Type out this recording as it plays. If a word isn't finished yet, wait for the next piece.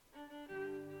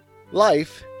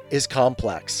Life is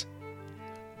complex.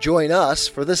 Join us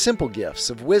for the simple gifts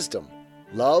of wisdom,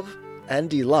 love, and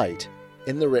delight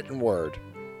in the written word.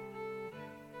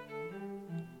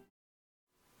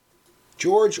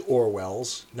 George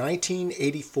Orwell's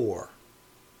 1984,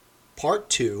 Part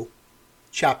 2,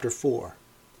 Chapter 4.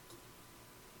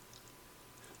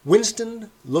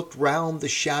 Winston looked round the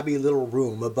shabby little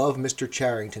room above Mr.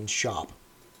 Charrington's shop.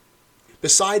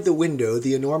 Beside the window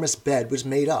the enormous bed was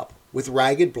made up, with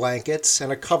ragged blankets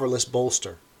and a coverless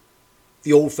bolster.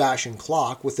 The old-fashioned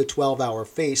clock with the 12-hour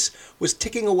face was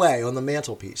ticking away on the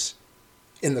mantelpiece.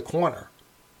 In the corner,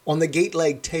 on the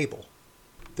gate-leg table,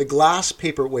 the glass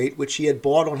paperweight which he had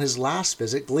bought on his last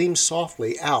visit gleamed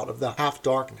softly out of the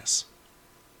half-darkness.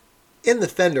 In the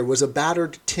fender was a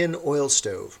battered tin oil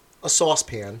stove, a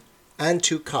saucepan, and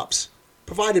 2 cups,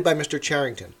 provided by Mr.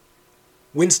 Charrington.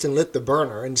 Winston lit the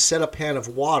burner and set a pan of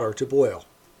water to boil.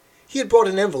 He had brought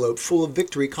an envelope full of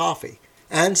Victory coffee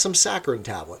and some saccharin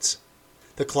tablets.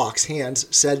 The clock's hands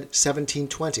said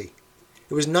 17:20.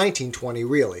 It was 19:20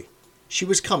 really. She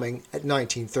was coming at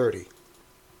 19:30.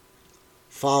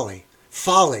 Folly,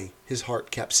 folly, his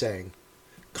heart kept saying.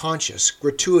 Conscious,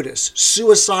 gratuitous,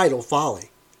 suicidal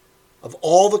folly. Of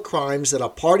all the crimes that a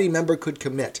party member could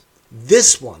commit,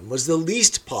 this one was the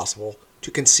least possible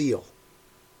to conceal.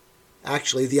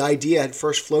 Actually, the idea had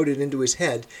first floated into his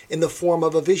head in the form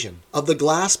of a vision of the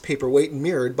glass paperweight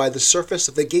mirrored by the surface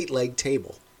of the gate-leg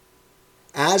table.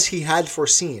 As he had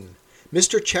foreseen,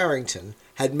 Mr. Charrington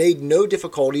had made no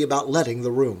difficulty about letting the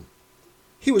room.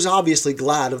 He was obviously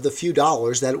glad of the few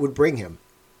dollars that it would bring him.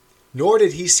 Nor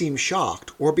did he seem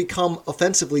shocked or become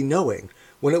offensively knowing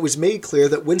when it was made clear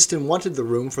that Winston wanted the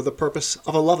room for the purpose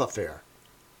of a love affair.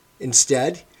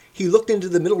 Instead, he looked into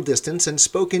the middle distance and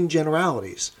spoke in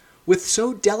generalities, with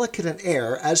so delicate an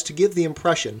air as to give the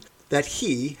impression that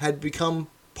he had become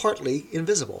partly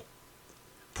invisible.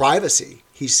 Privacy,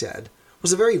 he said,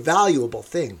 was a very valuable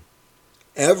thing.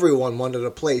 Everyone wanted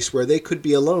a place where they could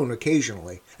be alone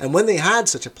occasionally, and when they had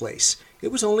such a place,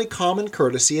 it was only common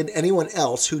courtesy in anyone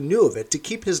else who knew of it to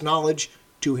keep his knowledge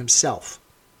to himself.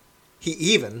 He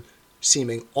even,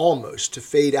 seeming almost to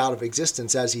fade out of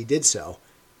existence as he did so,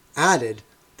 added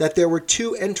that there were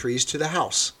 2 entries to the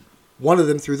house, one of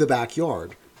them through the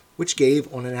backyard, which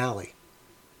gave on an alley.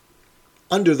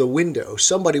 Under the window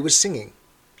somebody was singing.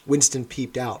 Winston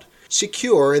peeped out,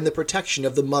 secure in the protection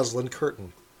of the muslin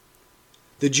curtain.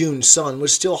 The June sun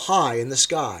was still high in the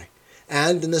sky,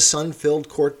 and in the sun-filled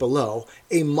court below,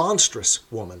 a monstrous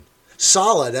woman,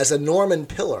 solid as a Norman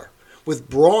pillar,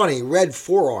 with brawny red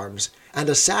forearms and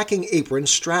a sacking apron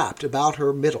strapped about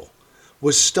her middle,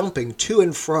 was stumping to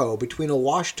and fro between a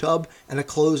wash-tub and a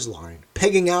clothesline,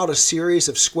 pegging out a series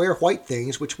of square white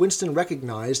things which Winston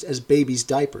recognized as babies'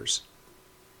 diapers.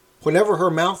 Whenever her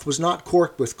mouth was not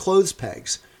corked with clothes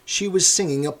pegs, she was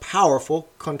singing a powerful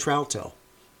contralto.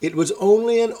 It was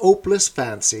only an hopeless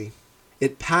fancy.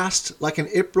 It passed like an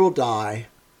April dye.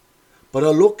 But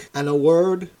a look and a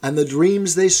word, and the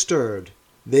dreams they stirred,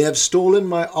 they have stolen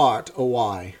my heart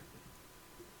away.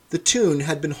 The tune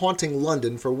had been haunting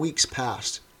London for weeks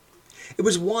past. It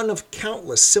was one of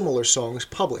countless similar songs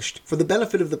published for the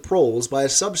benefit of the proles by a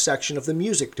subsection of the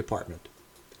music department.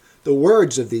 The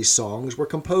words of these songs were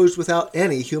composed without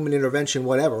any human intervention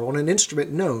whatever on an instrument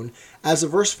known as a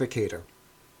versificator.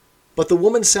 But the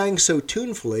woman sang so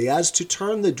tunefully as to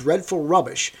turn the dreadful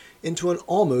rubbish into an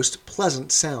almost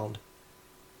pleasant sound.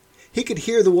 He could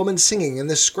hear the woman singing in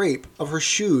the scrape of her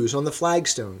shoes on the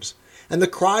flagstones, and the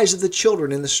cries of the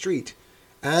children in the street,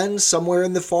 and somewhere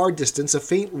in the far distance a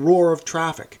faint roar of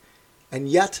traffic, and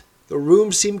yet the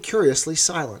room seemed curiously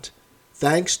silent,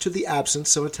 thanks to the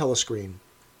absence of a telescreen.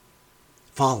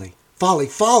 Folly, folly,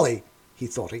 folly, he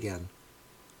thought again.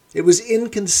 It was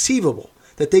inconceivable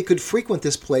that they could frequent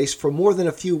this place for more than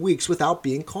a few weeks without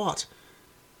being caught.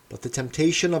 But the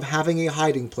temptation of having a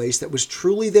hiding place that was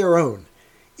truly their own,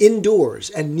 indoors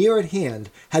and near at hand,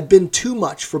 had been too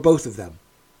much for both of them.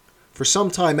 For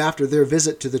some time after their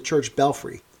visit to the church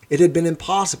belfry, it had been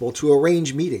impossible to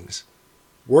arrange meetings.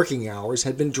 Working hours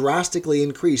had been drastically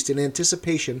increased in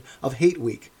anticipation of Hate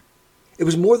Week. It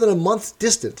was more than a month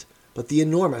distant, but the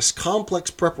enormous,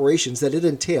 complex preparations that it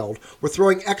entailed were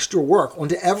throwing extra work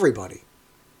onto everybody.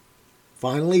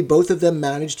 Finally, both of them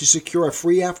managed to secure a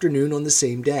free afternoon on the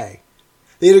same day.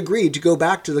 They had agreed to go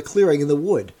back to the clearing in the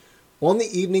wood. On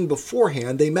the evening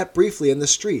beforehand, they met briefly in the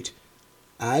street.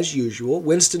 As usual,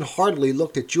 Winston hardly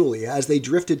looked at Julia as they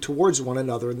drifted towards one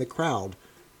another in the crowd,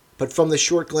 but from the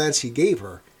short glance he gave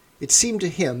her, it seemed to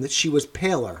him that she was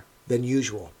paler than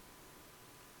usual.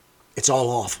 "It's all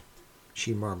off,"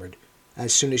 she murmured,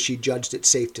 as soon as she judged it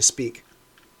safe to speak.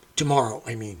 "Tomorrow,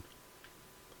 I mean.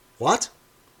 What?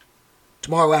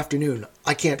 Tomorrow afternoon.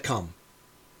 I can't come.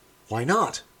 Why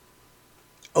not?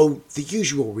 Oh, the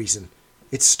usual reason.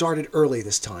 It started early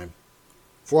this time.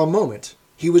 For a moment,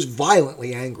 he was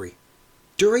violently angry.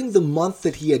 During the month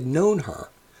that he had known her,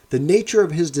 the nature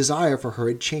of his desire for her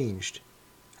had changed.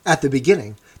 At the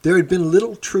beginning, there had been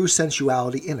little true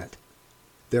sensuality in it.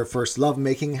 Their first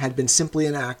love-making had been simply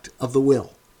an act of the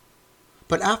will.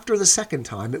 But after the second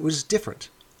time, it was different.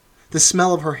 The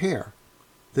smell of her hair,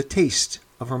 the taste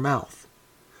of her mouth,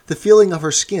 the feeling of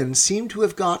her skin seemed to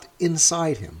have got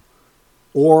inside him,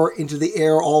 or into the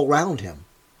air all round him.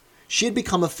 She had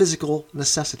become a physical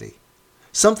necessity,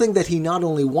 something that he not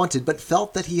only wanted but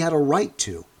felt that he had a right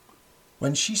to.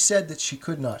 When she said that she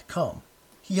could not come,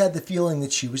 he had the feeling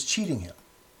that she was cheating him.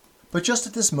 But just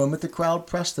at this moment the crowd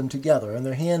pressed them together and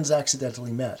their hands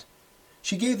accidentally met.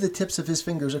 She gave the tips of his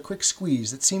fingers a quick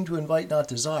squeeze that seemed to invite not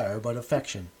desire but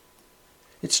affection.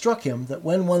 It struck him that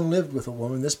when one lived with a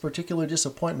woman, this particular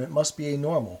disappointment must be a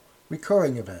normal,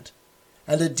 recurring event,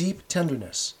 and a deep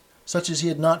tenderness, such as he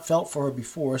had not felt for her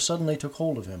before, suddenly took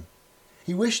hold of him.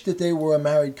 He wished that they were a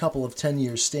married couple of 10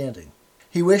 years' standing.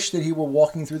 He wished that he were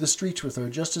walking through the streets with her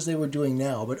just as they were doing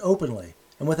now, but openly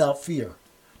and without fear,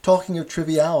 talking of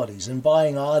trivialities and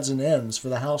buying odds and ends for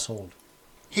the household.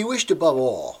 He wished above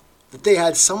all that they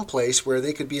had some place where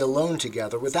they could be alone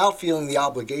together without feeling the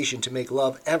obligation to make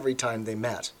love every time they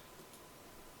met.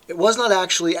 It was not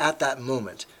actually at that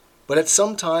moment, but at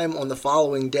some time on the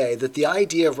following day, that the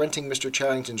idea of renting Mr.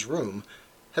 Charrington's room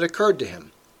had occurred to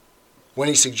him. When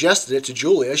he suggested it to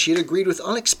Julia, she had agreed with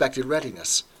unexpected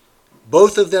readiness.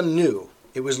 Both of them knew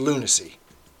it was lunacy.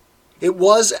 It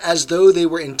was as though they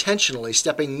were intentionally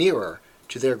stepping nearer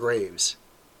to their graves.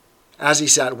 As he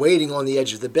sat waiting on the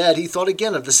edge of the bed, he thought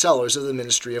again of the cellars of the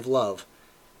Ministry of Love.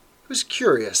 It was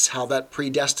curious how that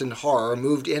predestined horror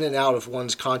moved in and out of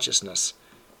one's consciousness.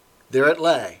 There it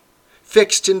lay,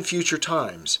 fixed in future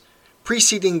times,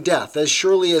 preceding death as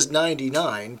surely as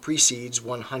 99 precedes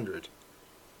 100.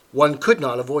 One could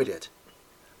not avoid it,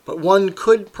 but one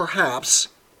could perhaps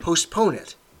postpone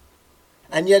it.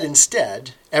 And yet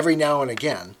instead, every now and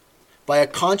again, by a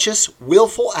conscious,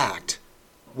 willful act,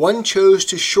 one chose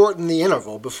to shorten the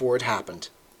interval before it happened.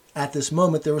 At this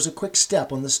moment there was a quick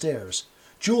step on the stairs.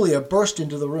 Julia burst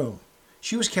into the room.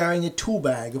 She was carrying a tool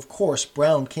bag of coarse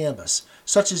brown canvas,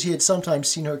 such as he had sometimes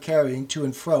seen her carrying to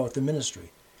and fro at the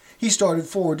ministry. He started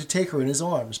forward to take her in his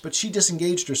arms, but she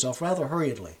disengaged herself rather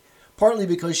hurriedly, partly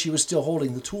because she was still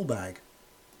holding the tool bag.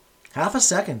 "Half a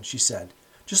second," she said.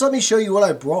 "Just let me show you what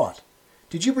I brought.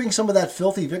 Did you bring some of that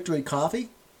filthy Victory coffee?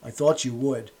 I thought you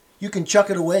would. You can chuck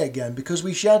it away again, because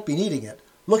we shan't be needing it.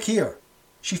 Look here."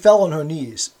 She fell on her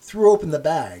knees, threw open the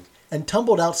bag, and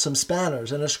tumbled out some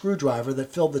spanners and a screwdriver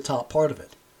that filled the top part of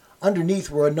it. Underneath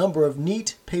were a number of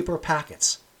neat paper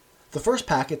packets. The first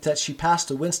packet that she passed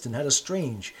to Winston had a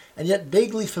strange and yet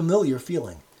vaguely familiar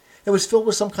feeling. It was filled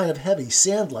with some kind of heavy,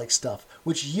 sand-like stuff,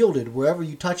 which yielded wherever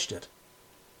you touched it.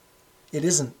 "It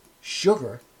isn't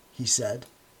sugar," he said.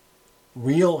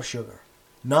 "Real sugar.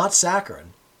 Not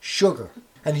saccharin. Sugar.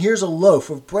 And here's a loaf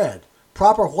of bread,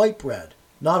 proper white bread,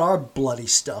 not our bloody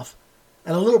stuff,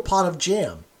 and a little pot of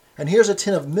jam, and here's a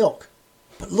tin of milk.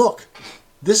 But look,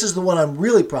 this is the one I'm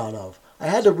really proud of. I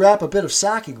had to wrap a bit of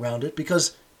sacking round it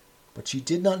because—" But she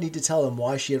did not need to tell him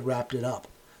why she had wrapped it up.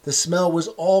 The smell was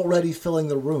already filling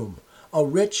the room, a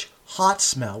rich, hot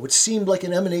smell which seemed like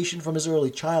an emanation from his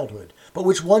early childhood, but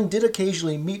which one did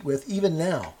occasionally meet with even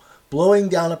now, blowing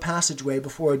down a passageway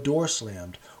before a door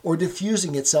slammed, or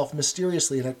diffusing itself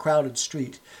mysteriously in a crowded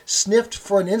street, sniffed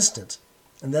for an instant,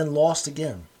 and then lost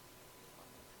again.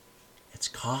 "It's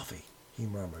coffee," he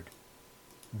murmured.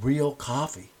 "Real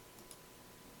coffee."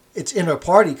 "It's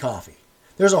inter-party coffee.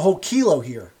 There's a whole kilo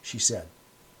here," she said.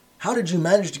 "How did you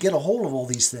manage to get a hold of all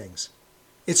these things?"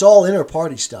 "It's all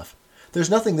inter-party stuff. There's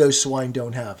nothing those swine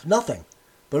don't have. Nothing.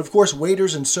 But of course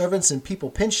waiters and servants and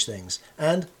people pinch things.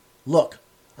 And, look,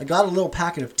 I got a little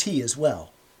packet of tea as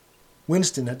well."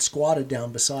 Winston had squatted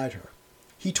down beside her.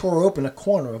 He tore open a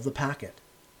corner of the packet.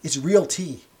 "It's real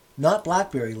tea, not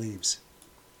blackberry leaves.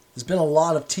 There's been a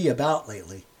lot of tea about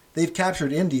lately. They've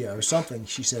captured India or something,"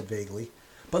 she said vaguely.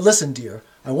 "But listen, dear,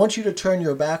 I want you to turn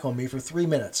your back on me for 3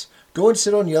 minutes. Go and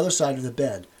sit on the other side of the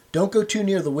bed. Don't go too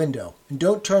near the window, and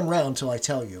don't turn round till I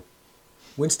tell you."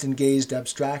 Winston gazed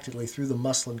abstractedly through the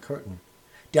muslin curtain.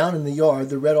 Down in the yard,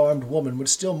 the red-armed woman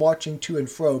was still marching to and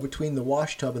fro between the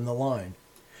wash-tub and the line.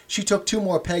 She took 2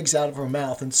 more pegs out of her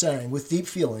mouth and sang, with deep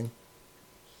feeling,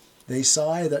 "They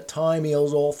sigh that time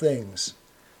heals all things.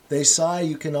 They sigh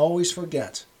you can always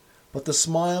forget. But the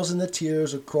smiles and the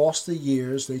tears across the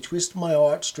years, they twist my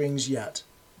heartstrings yet."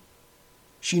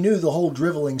 She knew the whole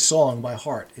drivelling song by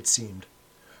heart, it seemed.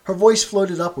 Her voice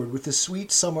floated upward with the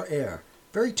sweet summer air,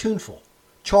 very tuneful,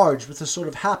 charged with a sort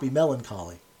of happy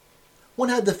melancholy. One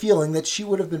had the feeling that she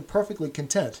would have been perfectly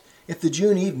content if the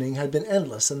June evening had been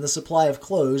endless and the supply of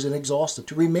clothes inexhaustible,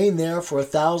 to remain there for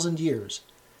 1,000 years,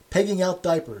 pegging out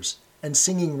diapers and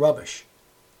singing rubbish.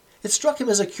 It struck him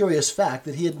as a curious fact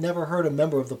that he had never heard a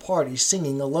member of the party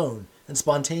singing alone and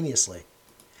spontaneously.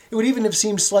 It would even have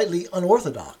seemed slightly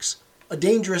unorthodox, a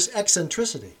dangerous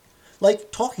eccentricity,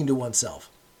 like talking to oneself.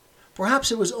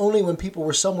 Perhaps it was only when people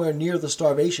were somewhere near the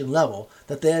starvation level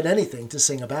that they had anything to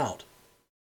sing about.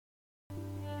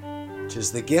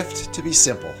 'Tis the gift to be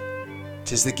simple.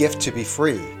 'Tis the gift to be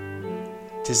free.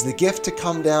 'Tis the gift to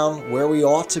come down where we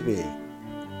ought to be.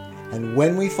 And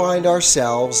when we find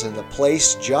ourselves in the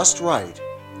place just right,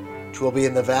 'twill be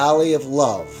in the valley of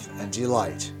love and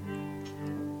delight.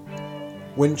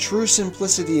 When true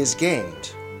simplicity is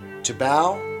gained, to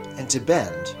bow and to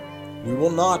bend, we will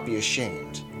not be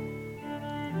ashamed.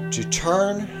 To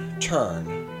turn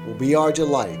will be our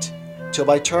delight, till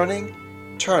by turning,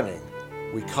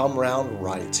 we come round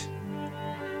right.